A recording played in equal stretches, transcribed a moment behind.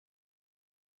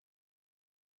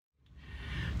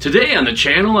Today on the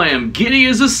channel, I am giddy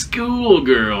as a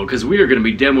schoolgirl because we are going to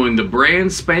be demoing the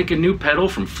brand spanking new pedal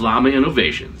from Flamma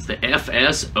Innovations, the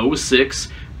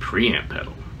FS06 Pre Amp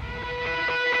pedal.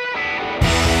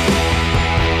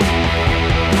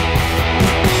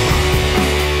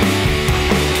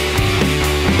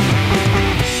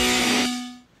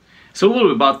 So a little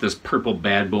bit about this purple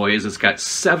bad boy is it's got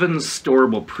 7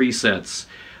 storable presets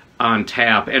on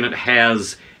tap, and it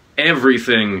has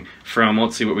everything from,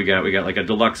 let's see what we got. We got like a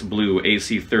Deluxe Blue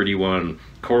AC31,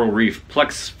 Coral Reef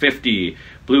Plex 50,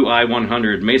 Blue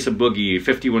I100, Mesa Boogie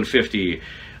 5150,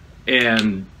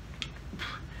 and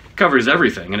covers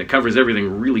everything, and it covers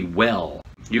everything really well.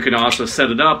 You can also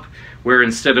set it up where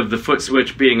instead of the foot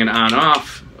switch being an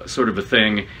on-off sort of a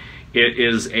thing, it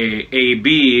is a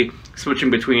A-B switching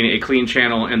between a clean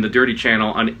channel and the dirty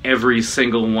channel on every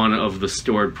single one of the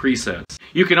stored presets.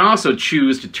 You can also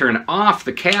choose to turn off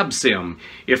the cab sim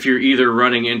if you're either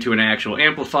running into an actual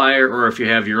amplifier or if you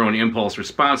have your own impulse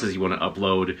responses you want to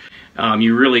upload.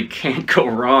 You really can't go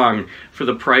wrong for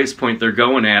the price point they're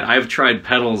going at. I've tried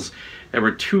pedals that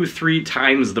were 2-3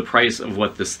 times the price of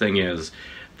what this thing is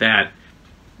that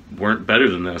weren't better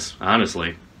than this,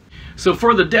 honestly. So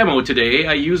for the demo today,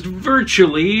 I used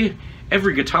virtually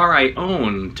every guitar I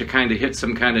own to kind of hit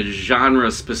some kind of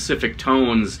genre-specific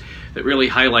tones that really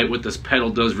highlight what this pedal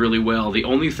does really well. The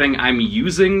only thing I'm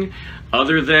using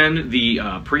other than the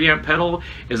preamp pedal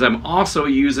is I'm also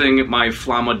using my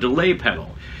Flamma delay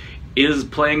pedal. Is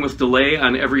playing with delay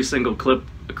on every single clip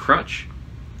a crutch?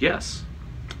 Yes,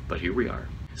 but here we are.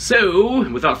 So,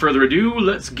 without further ado,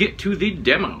 let's get to the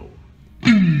demo.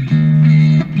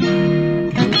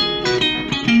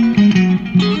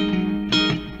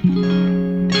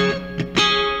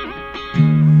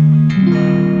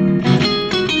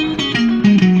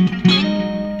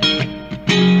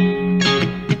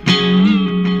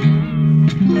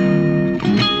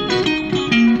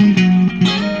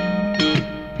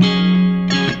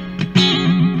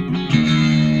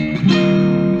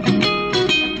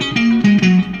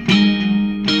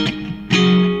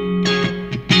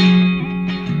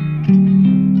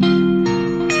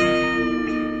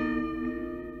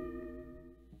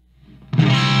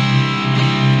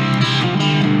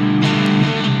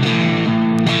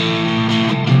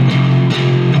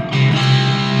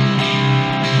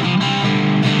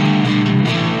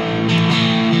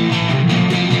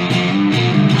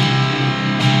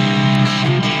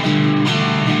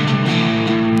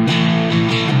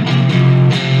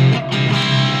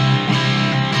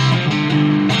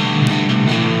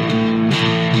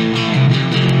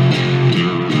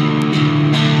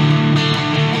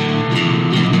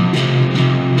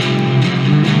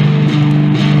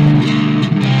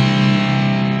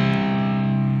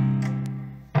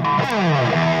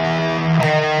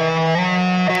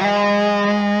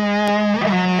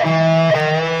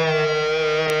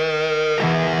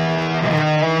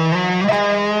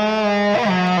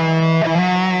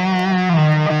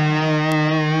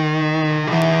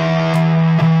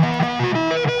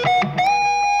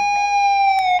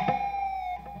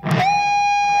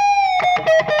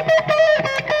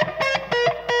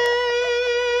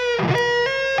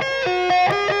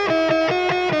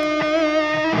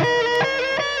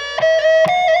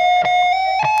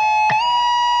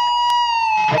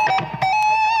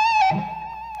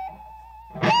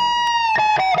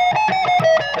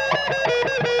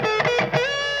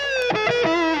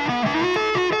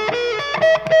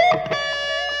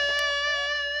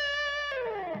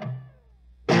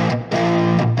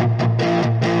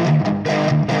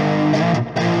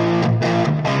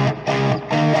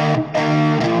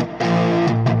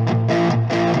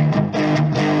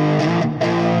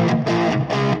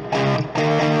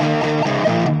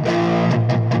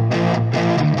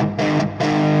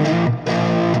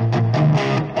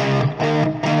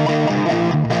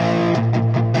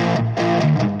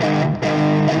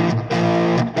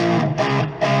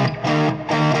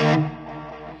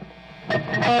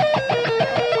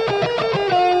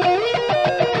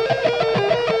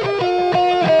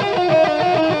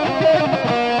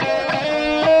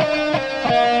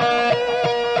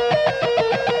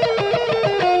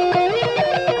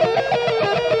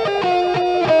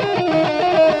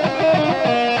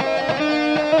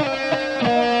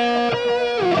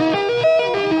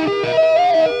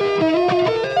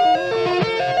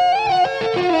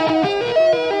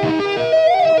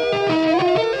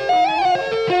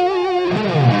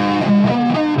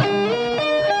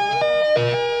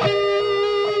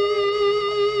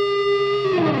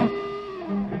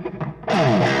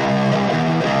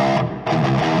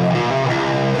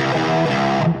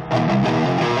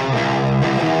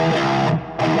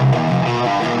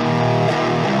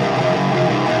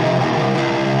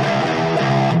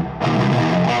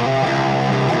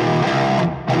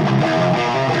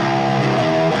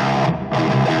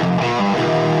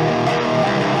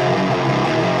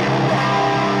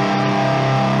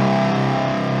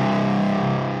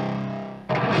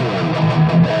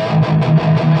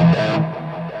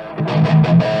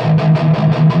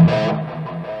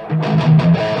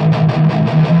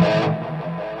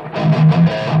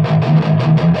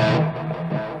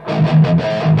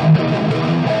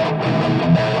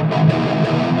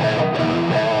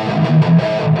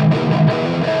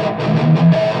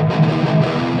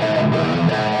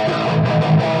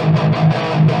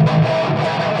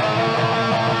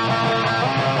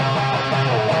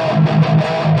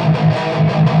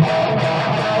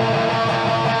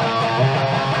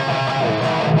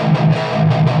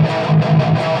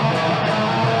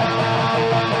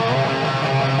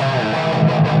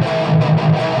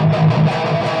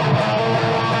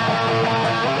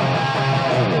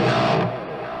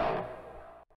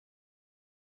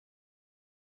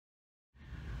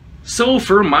 So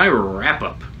for my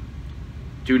wrap-up,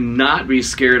 do not be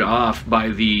scared off by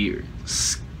the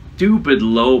stupid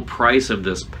low price of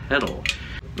this pedal.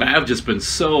 I've just been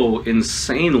so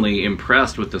insanely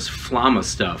impressed with this Flamma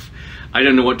stuff. I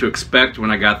didn't know what to expect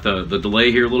when I got the delay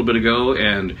here a little bit ago,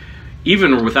 and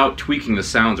even without tweaking the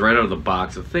sounds right out of the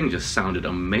box, the thing just sounded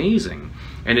amazing.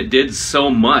 And it did so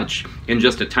much in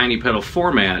just a tiny pedal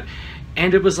format,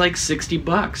 and it was like 60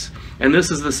 bucks. And this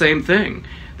is the same thing.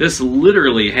 This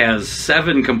literally has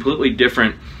 7 completely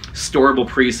different storable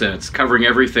presets covering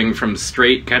everything from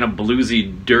straight kind of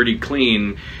bluesy dirty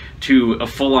clean to a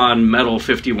full-on metal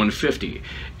 5150,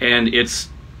 and it's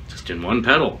just in one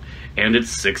pedal, and it's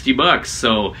 60 bucks.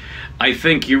 So I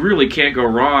think you really can't go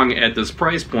wrong at this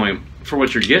price point for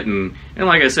what you're getting. And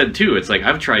like I said too, it's like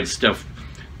I've tried stuff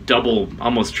double,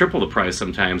 almost triple the price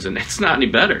sometimes, and it's not any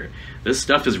better. This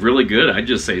stuff is really good. I'd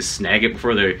just say snag it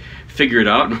before they figure it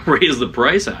out and raise the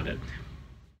price on it.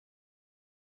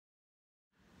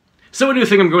 So a new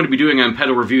thing I'm going to be doing on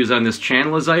pedal reviews on this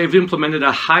channel is I have implemented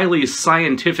a highly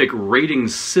scientific rating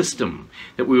system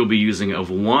that we will be using of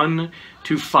 1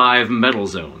 to 5 metal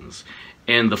zones.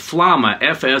 And the Flamma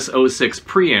FS06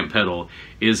 Pre Amp pedal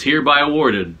is hereby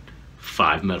awarded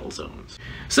 5 metal zones.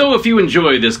 So if you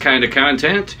enjoy this kind of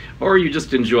content, or you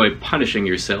just enjoy punishing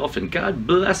yourself, and God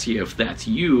bless you if that's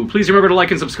you, please remember to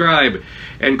like and subscribe,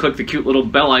 and click the cute little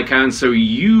bell icon so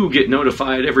you get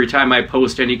notified every time I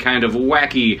post any kind of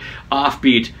wacky,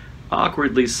 offbeat,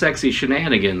 awkwardly sexy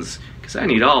shenanigans, because I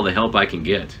need all the help I can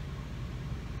get.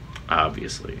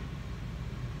 Obviously.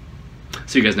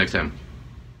 See you guys next time.